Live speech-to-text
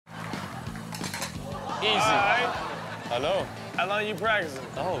Easy. All right. Hello. How long you practicing?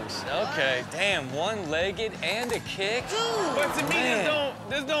 Oh, okay. Damn, one-legged and a kick? But to me,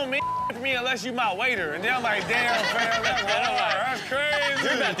 this don't mean for me unless you my waiter. And then I'm like, damn, fam, that's crazy.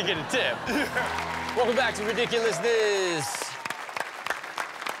 You're about to get a tip. Welcome back to Ridiculousness.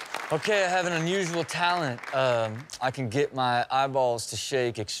 Okay, I have an unusual talent. I can get my eyeballs to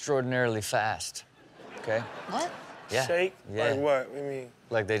shake extraordinarily fast. Okay? What? Yeah. Shake? Yeah. Like what? What do you mean?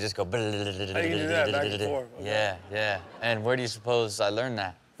 Like they just go. How you do that back and forth? Okay. Yeah, yeah. And where do you suppose I learned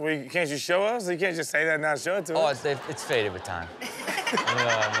that? Well, can't you show us? You can't just say that and not show it to us. Oh, it's faded with time. You know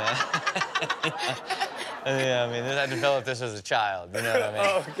what I mean? Yeah, I mean, I developed this as a child, you know what I mean?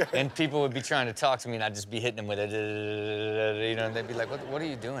 Oh, okay. And people would be trying to talk to me, and I'd just be hitting them with it, you know, and they'd be like, what are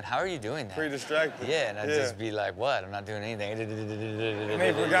you doing? How are you doing that? Pretty distracted. Yeah, and I'd just be like, what? I'm not doing anything. And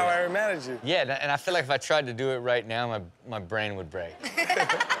they forgot why I ever mad at you. Yeah, and I feel like if I tried to do it right now, my brain would break.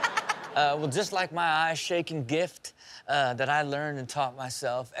 Well, just like my eye-shaking gift that I learned and taught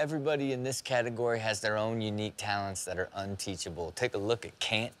myself, everybody in this category has their own unique talents that are unteachable. Take a look at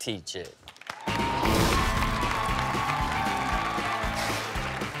Can't Teach It.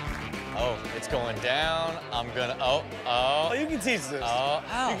 Oh, it's going down. I'm gonna, oh. Oh, you can teach this. Oh,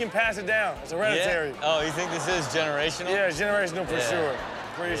 how? You can pass it down. It's hereditary. Yeah. Oh, you think this is generational? Yeah, it's generational for sure.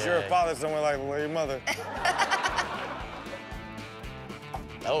 Pretty sure Yeah. father somewhere like your mother.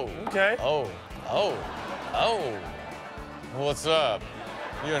 Oh. Okay. Oh. Oh. Oh. What's up?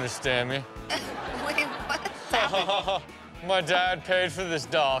 You understand me? Wait, what? My dad paid for this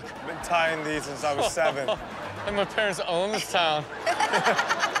dock. I've been tying these since I was 7. And my parents own this town.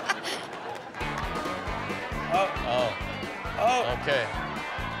 Oh. Okay.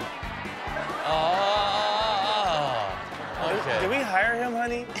 Oh. Okay. Did we hire him,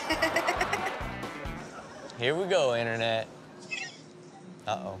 honey? Here we go, internet.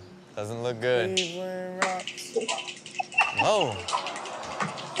 Uh-oh. Doesn't look good. Oh.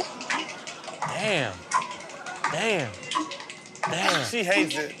 Damn. Damn. Damn. She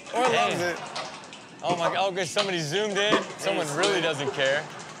hates it or loves it. Oh my God, okay, somebody zoomed in. Someone really doesn't care.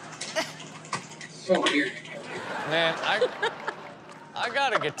 So weird. Man, I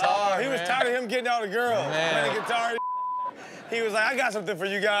got a guitar, He was tired of him getting all the girls. Man. Playing the guitar. He was like, I got something for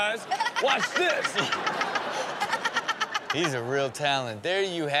you guys. Watch this. He's a real talent. There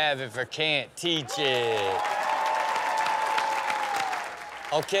you have it for Can't Teach It.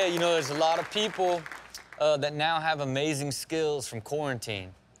 Okay, you know, there's a lot of people that now have amazing skills from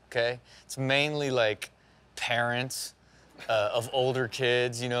quarantine, okay? It's mainly, like, parents of older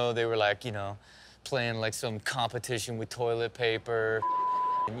kids, you know? They were, like, you know, playing, like, some competition with toilet paper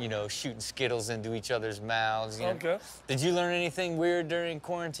and, you know, shooting Skittles into each other's mouths, you know? Okay. Did you learn anything weird during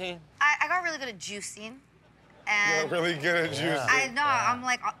quarantine? I got really good at juicing. And You're really good at juicing. I know,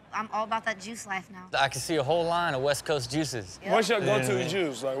 I'm all about that juice life now. I can see a whole line of West Coast juices. Yep. What's your go-to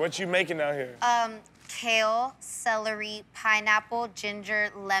juice? Like, what you making out here? Kale, celery, pineapple,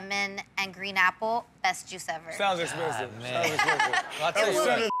 ginger, lemon, and green apple. Best juice ever. Sounds expensive. man. Sounds expensive. I'll tell you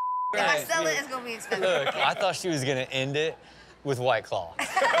what. If I sell it, it's gonna be expensive. Look, I thought she was gonna end it with White Claw.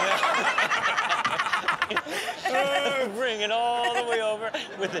 Bring it all the way over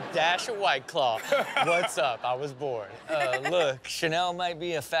with a dash of White Claw. What's up? I was bored. Look, Chanel might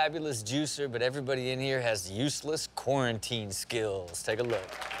be a fabulous juicer, but everybody in here has useless quarantine skills. Take a look.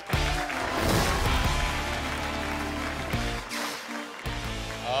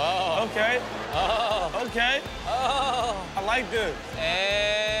 Oh. Okay. Oh. Okay. Oh. I like this.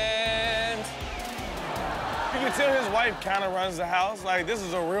 And... You can tell his wife kind of runs the house. Like, this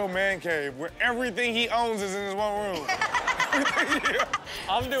is a real man cave where everything he owns is in his one room.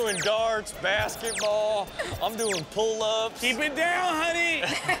 I'm doing darts, basketball. I'm doing pull-ups. Keep it down, honey.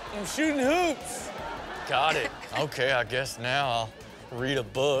 I'm shooting hoops. Got it. Okay, I guess now I'll read a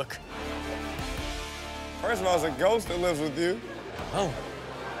book. First of all, it's a ghost that lives with you. Oh.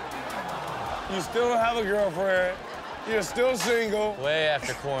 You still don't have a girlfriend. You're still single. Way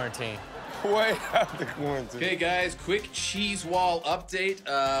after quarantine. Way after quarantine. Okay, guys, quick cheese wall update.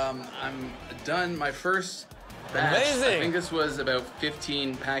 I'm done my first batch. Amazing. I think this was about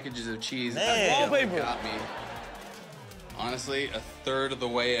 15 packages of cheese. Man. That Wallpaper. got me, honestly, a third of the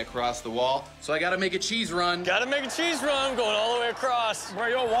way across the wall. So I gotta make a cheese run. Gotta make a cheese run going all the way across. Bro,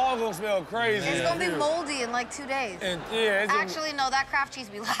 your wall gonna smell crazy. It's gonna be moldy in like 2 days. And yeah, it's Actually, no, that craft cheese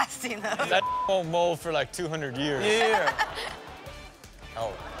be lasting though. That won't mold for like 200 years. Yeah.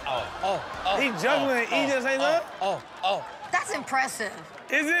 Oh, oh, oh, oh. He juggling. He just ain't up. Oh, oh. That's impressive.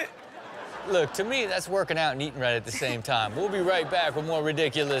 Is it? Look, to me, that's working out and eating right at the same time. We'll be right back with more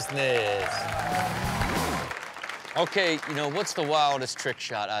ridiculousness. Okay, you know, what's the wildest trick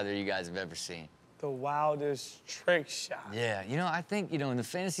shot either of you guys have ever seen? The wildest trick shot. Yeah, you know, I think, you know, in the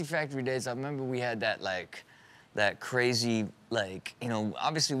Fantasy Factory days, I remember we had that, like, that crazy, like, you know,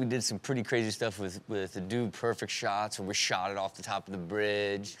 obviously we did some pretty crazy stuff with the Dude Perfect shots, where we shot it off the top of the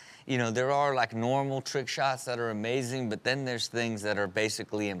bridge. You know, there are, like, normal trick shots that are amazing, but then there's things that are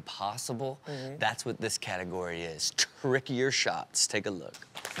basically impossible. That's what this category is, trickier shots. Take a look.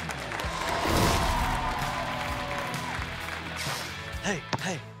 Hey,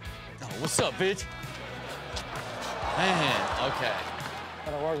 hey. Oh, what's up, bitch? Man, okay.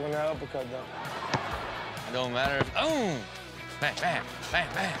 Gotta work on that uppercut, though. It don't matter if, oh! Bang, bang, bang,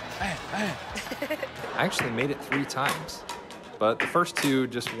 bang, bang, bang. I actually made it 3 times, but the first 2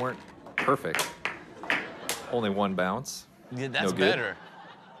 just weren't perfect. Only 1 bounce. Yeah, that's No good. better.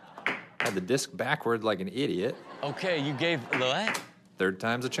 Had the disc backward like an idiot. Okay, you gave, what? 3rd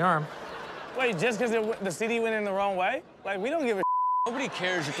time's a charm. Wait, just because the CD went in the wrong way? Like, we don't give a Nobody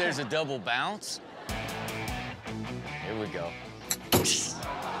cares if there's a double bounce. Here we go.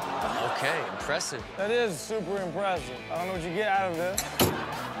 Okay, impressive. That is super impressive. I don't know what you get out of this.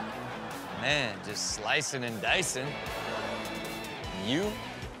 Man, just slicing and dicing. You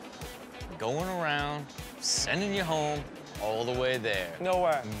going around, sending you home all the way there. No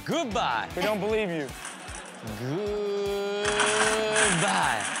way. Goodbye. We don't believe you.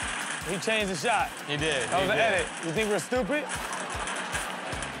 Goodbye. He changed the shot. He did. That was he an did. edit. You think we're stupid?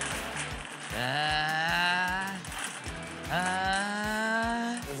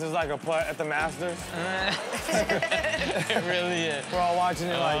 This is like a putt at the Masters. It really is. We're all watching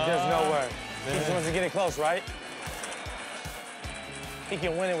it like, there's no way. He just wants to get it close, right? He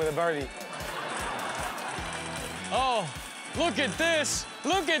can win it with a birdie. Oh, look at this.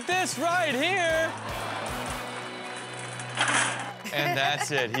 Look at this right here. And that's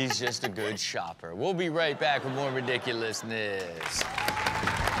it. He's just a good shopper. We'll be right back with more ridiculousness.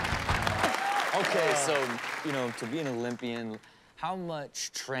 Okay, so, you know, to be an Olympian, how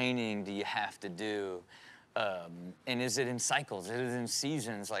much training do you have to do? And is it in cycles? Is it in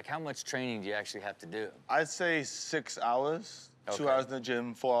seasons? Like, how much training do you actually have to do? I'd say 6 hours. Okay. 2 hours in the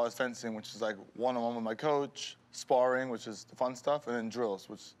gym, 4 hours fencing, which is like one-on-one with my coach, sparring, which is the fun stuff, and then drills,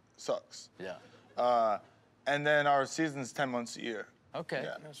 which sucks. Yeah. And then our season's 10 months a year. Okay.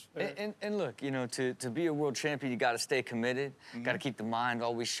 Yeah. And look, you know, to be a world champion, you got to stay committed. Got to keep the mind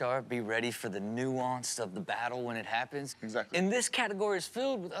always sharp. Be ready for the nuance of the battle when it happens. Exactly. And this category is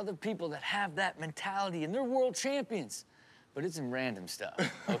filled with other people that have that mentality, and they're world champions. But it's in random stuff,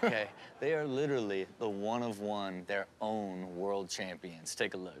 okay? They are literally the one of one, their own world champions.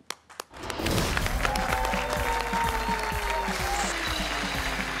 Take a look.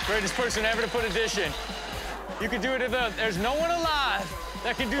 Greatest person ever to put a dish in. You can do it if there's no one alive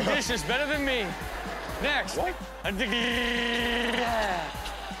that can do dishes better than me. Next. What? Wait,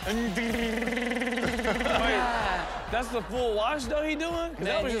 that's the full wash though he doing? Because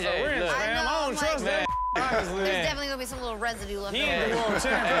that was just a rinse, look. man. I don't trust man. that. Honestly. There's definitely gonna be some little residue left He over. ain't the world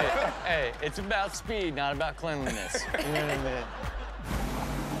champion. Hey, it's about speed, not about cleanliness. You know what I mean?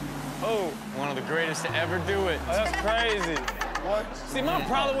 Oh, One of the greatest to ever do it. that's crazy. What? See, my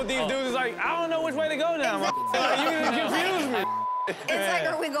problem with these dudes is like, I don't know which way to go now. Exactly. Like, you confuse me. It's like,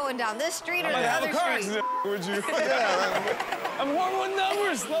 are we going down this street or I the have a other car street? accident with you. I'm horrible with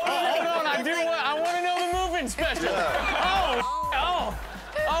numbers. Slow down. Hold on, I want to know the moving special.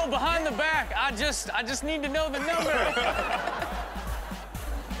 Oh, behind the back. I just need to know the number.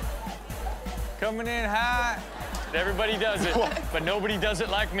 Coming in high. Everybody does it, but nobody does it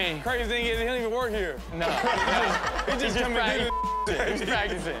like me. Crazy thing is, he don't even work here. No. He just come and do this. He's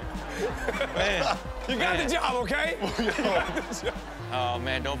practicing. Man. You got the job, okay? Oh,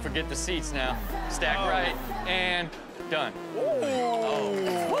 man, don't forget the seats now. Stack right, and done.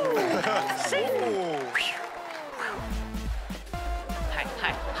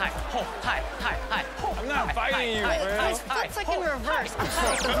 Hi, ho, hi. I'm not fighting you, man. His foot's like in reverse. I'm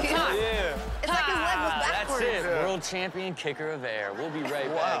so confused. Yeah. It's like his leg was That's backwards. it, world champion kicker of air. We'll be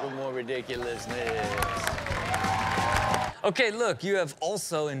right back with more ridiculousness. Okay, look, you have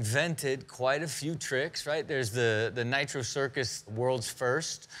also invented quite a few tricks, right? There's the Nitro Circus world's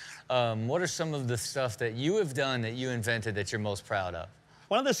first. What are some of the stuff that you have done that you invented that you're most proud of?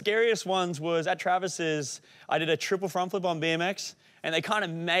 One of the scariest ones was at Travis's, I did a triple front flip on BMX, and they kind of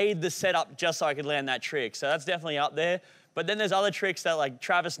made the setup just so I could land that trick. So that's definitely up there. But then there's other tricks that like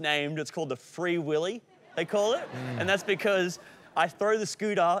Travis named. It's called the Free Willy, they call it. And that's because I throw the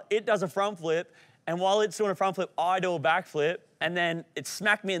scooter, it does a front flip, and while it's doing a front flip, I do a back flip, and then it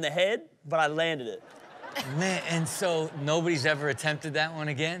smacked me in the head, but I landed it. Man, and so nobody's ever attempted that one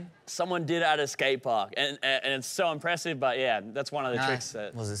again? Someone did at a skate park, and it's so impressive, but yeah, that's one of the tricks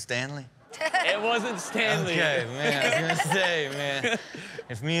that... Was it Stanley? It wasn't Stanley. Okay, man, I was gonna say, man,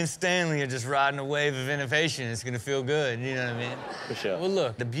 if me and Stanley are just riding a wave of innovation, it's gonna feel good, you know what I mean? For sure. Well,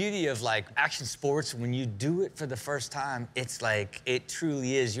 look, the beauty of, like, action sports, when you do it for the first time, it's like, it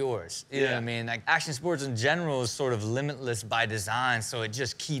truly is yours. You know what I mean? Like, action sports in general is sort of limitless by design, so it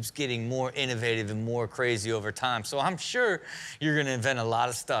just keeps getting more innovative and more crazy over time. So I'm sure you're gonna invent a lot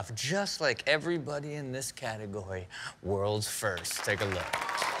of stuff, just like everybody in this category. World's first. Take a look.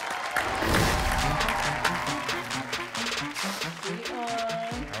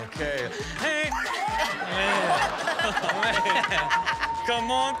 Okay. Hey, man. Come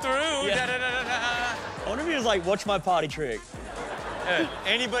on through. Yeah. Da-da-da-da-da. I wonder if he was like, watch my party trick.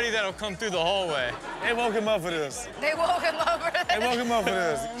 Anybody that'll come through the hallway. They woke him up for this. They woke him up for They woke him up for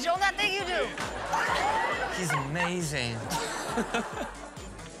this. Show that thing you do. He's amazing.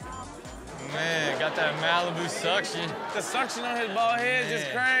 Man, got that Malibu suction. The suction on his bald head is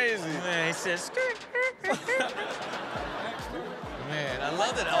just crazy. Man, he says, skirt. Man, I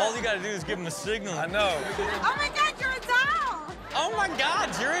love that all you gotta do is give him a signal. I know. Oh my God, you're a doll. Oh my God,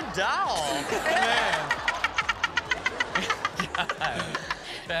 you're a doll. Man. God.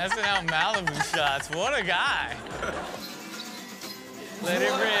 Passing out Malibu shots. What a guy. Let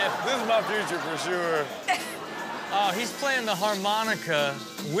it rip. This is my future for sure. Oh, he's playing the harmonica,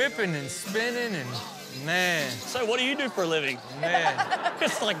 whipping and spinning, and man, So what do you do for a living? man.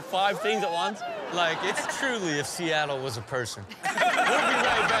 It's like 5 things at once. Like, it's truly if Seattle was a person. We'll be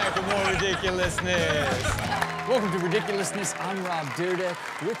right back with more Ridiculousness. Welcome to Ridiculousness. I'm Rob Dyrdek.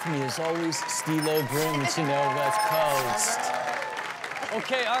 With me, as always, Steelo, Brim, it's, West Coast.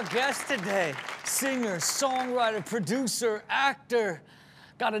 Okay, our guest today, singer, songwriter, producer, actor.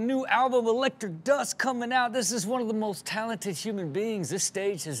 Got a new album, Electric Dust, coming out. This is one of the most talented human beings this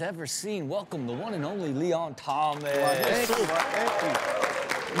stage has ever seen. Welcome, the one and only Leon Thomas. Thank you.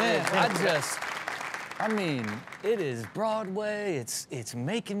 Man, I mean, it is Broadway, it's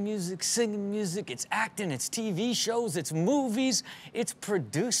making music, singing music, it's acting, it's TV shows, it's movies, it's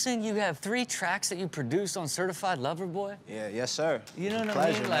producing. You have 3 tracks that you produced on Certified Lover Boy. Yeah, yes, sir. You know what I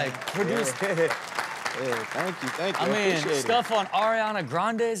Pleasure, mean? man. Like, produced. Yeah, thank you. I mean, appreciate stuff on Ariana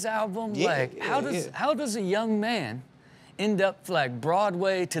Grande's album. Yeah, like, yeah, how does a young man end up like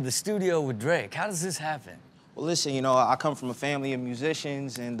Broadway to the studio with Drake? How does this happen? Well, listen, I come from a family of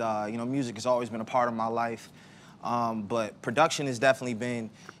musicians, and music has always been a part of my life. But production has definitely been,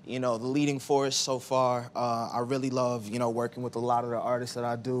 the leading force so far. I really love, working with a lot of the artists that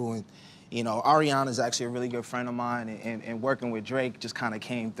I do, and Ariana's actually a really good friend of mine, and working with Drake just kind of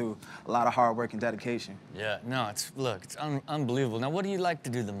came through a lot of hard work and dedication. Yeah, no, it's unbelievable. Now, what do you like to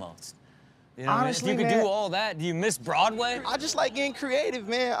do the most? You know, Honestly, if you could man, do all that, do you miss Broadway? I just like getting creative,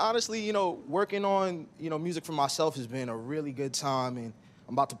 man. Honestly, working on, music for myself has been a really good time, and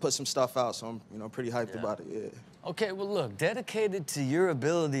I'm about to put some stuff out, so I'm, pretty hyped about it, yeah. Okay, well, look, dedicated to your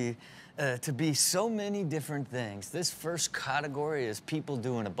ability to be so many different things. This first category is people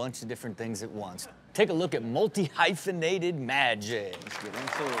doing a bunch of different things at once. Take a look at multi-hyphenated magic. Let's get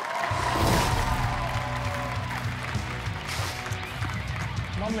into it.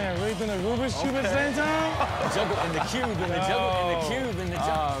 My man really doing the Rubik's Cube at the same time? Juggle in the cube, and the juggle in the cube, and the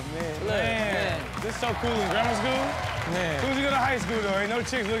juggle. Oh, man. Look, man. This is so cool in grammar school. Man. As soon as you go to high school, though, ain't no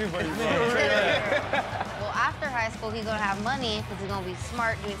chicks looking for you. Well, after high school, he's gonna have money because he's gonna be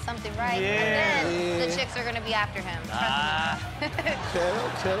smart, doing something right, and then the chicks are gonna be after him. Trust me.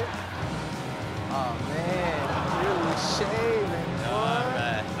 Okay. Oh, man, really shaving. All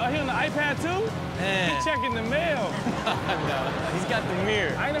right. Oh, he on the iPad, too? Man. He checking the mail. No, he's got the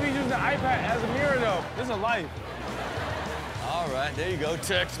mirror. I ain't never using the iPad as a mirror, though. This is a life. All right, there you go.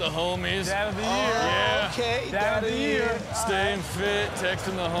 Text the homies. Dad of the year. Yeah. Okay, Dad of the year. Staying fit,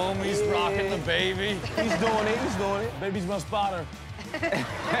 texting the homies, rocking the baby. He's doing it. Baby's my spotter. Okay.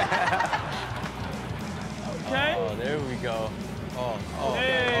 Oh, there we go. Oh,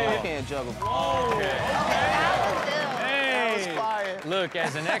 Hey. I can't juggle. Hey. Look,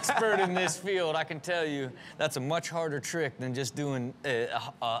 as an expert in this field, I can tell you that's a much harder trick than just doing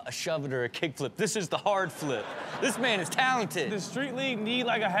a shove it or a kick flip. This is the hard flip. This man is talented. Does Street League need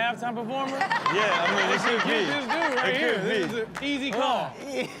like a halftime performer? Yeah, I mean, it could Get be. this dude right It here. could This be. is an easy call.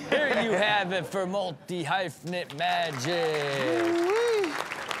 Here you have it for multi-hyphenate magic.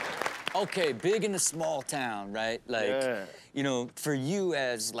 Okay, big in a small town, right? Like, for you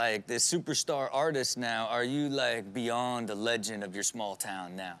as like this superstar artist now, are you like beyond the legend of your small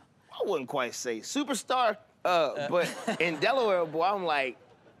town now? I wouldn't quite say superstar, but in Delaware, boy, I'm like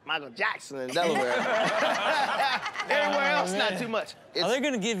Michael Jackson in Delaware. Everywhere else, not too much. Are they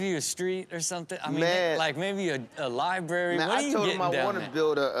gonna give you a street or something? I mean, Man. like maybe a library? Man, What are I you told getting them I down want there? to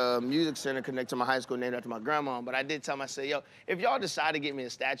build a music center connect to my high school named after my grandma, but I did tell them, I said, yo, if y'all decide to get me a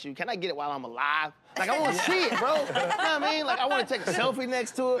statue, can I get it while I'm alive? Like, I want to see it, bro. You know what I mean? Like, I want to take a selfie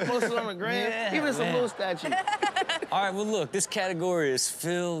next to it, post it on the gram, Yeah, even some man. little statue. All right, well, look, this category is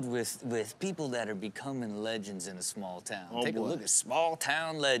filled with people that are becoming legends in a small town. Oh, Take boy. a look at small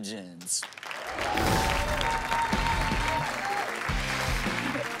town legends.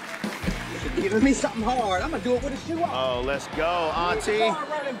 Giving me something hard. I'm gonna do it with a shoe on. Oh, let's go, Auntie. Hard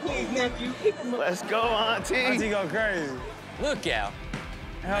running, please, nephew. Let's go, Auntie. Auntie go crazy. Look out.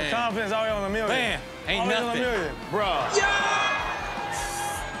 And her Man. confidence always on a million. Bam. Ain't always nothing. on a million. Bro.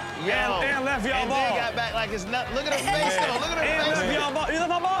 Yo. And left y'all and ball. then got back like it's not. Look at her face, though. Look at her And face. left y'all ball. You left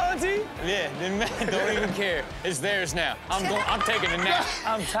my ball, Auntie? Yeah, don't even care. It's theirs now. I'm taking a nap.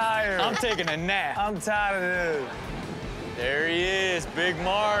 I'm tired. I'm taking a nap. I'm tired of this. There he is, Big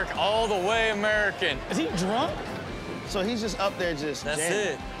Mark, all the way American. Is he drunk? So he's just up there just That's jamming.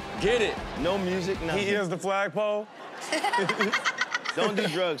 it. Get it. No music, nothing. He is the flagpole. Don't do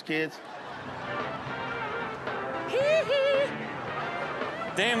drugs, kids.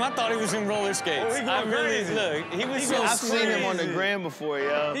 Damn, I thought he was in roller skates. Oh, he going I really, crazy. look, he was so I've seen him on the crazy. gram before,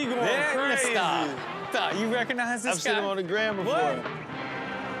 yo. He going There, crazy. stop. You recognize this I've guy? seen him on the gram before.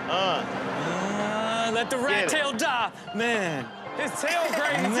 What? Let the rat Get it. tail die. Man, His tail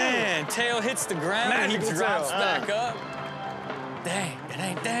crazy, man, tail hits the ground and he Magical drops tail. back up. Dang,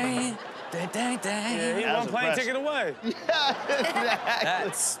 dang, dang, dang, dang, dang. Yeah, he That one was plane impressive. ticket away.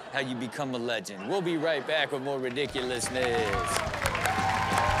 That's how you become a legend. We'll be right back with more ridiculousness.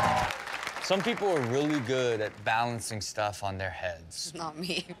 Some people are really good at balancing stuff on their heads. Not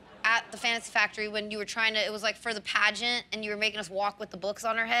me. At the Fantasy Factory, when you were trying to, it was like for the pageant, and you were making us walk with the books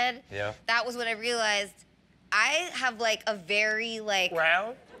on our head. Yeah. That was when I realized I have like a very like.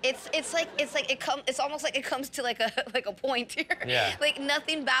 Round? It's almost like it comes to like a point here. Yeah. Like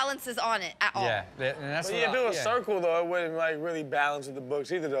nothing balances on it at all. Yeah, and that's But what yeah, if it was yeah. circle, though, it wouldn't like really balance with the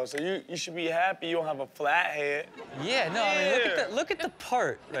books either, though. So you should be happy you don't have a flat head. Yeah, no, I mean, look at the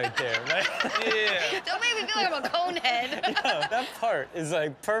part right there. Right? Yeah. Don't make me feel like I'm a cone head. No, that part is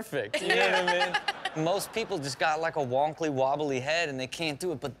like perfect. You know what I mean? Most people just got like a wonkly, wobbly head and they can't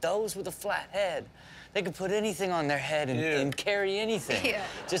do it. But those with a flat head, they can put anything on their head and carry anything. Yeah.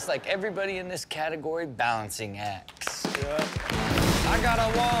 Just like everybody in this category, balancing acts. Yeah. I got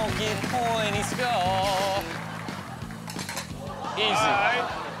a wonky, pointy skull. Easy. All right.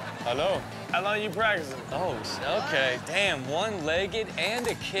 Hello. How long you practicing? Oh, okay. Damn, one-legged and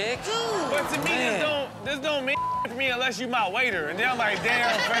a kick. But to me, Man. this don't mean for me unless you my waiter. And then I'm like,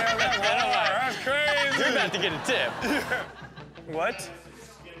 damn, fam, that's crazy. You're about to get a tip. What?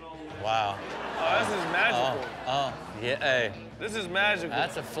 Wow. Oh, this is magical. Oh, yeah, hey. This is magical.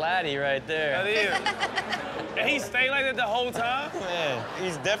 That's a flatty right That there. is. And he stayed like that the whole time? Man,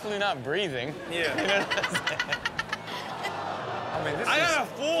 he's definitely not breathing. Yeah. You know what I'm saying? I mean, this I is... got a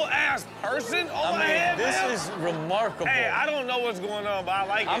full-ass person on my head, this man. is remarkable. Hey, I don't know what's going on, but I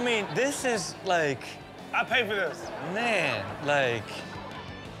like it. I mean, this is like, I pay for this. man, like,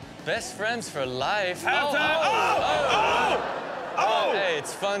 best friends for life. Halftime. Oh! Hey,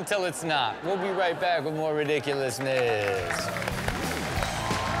 it's fun till it's not. We'll be right back with more ridiculousness.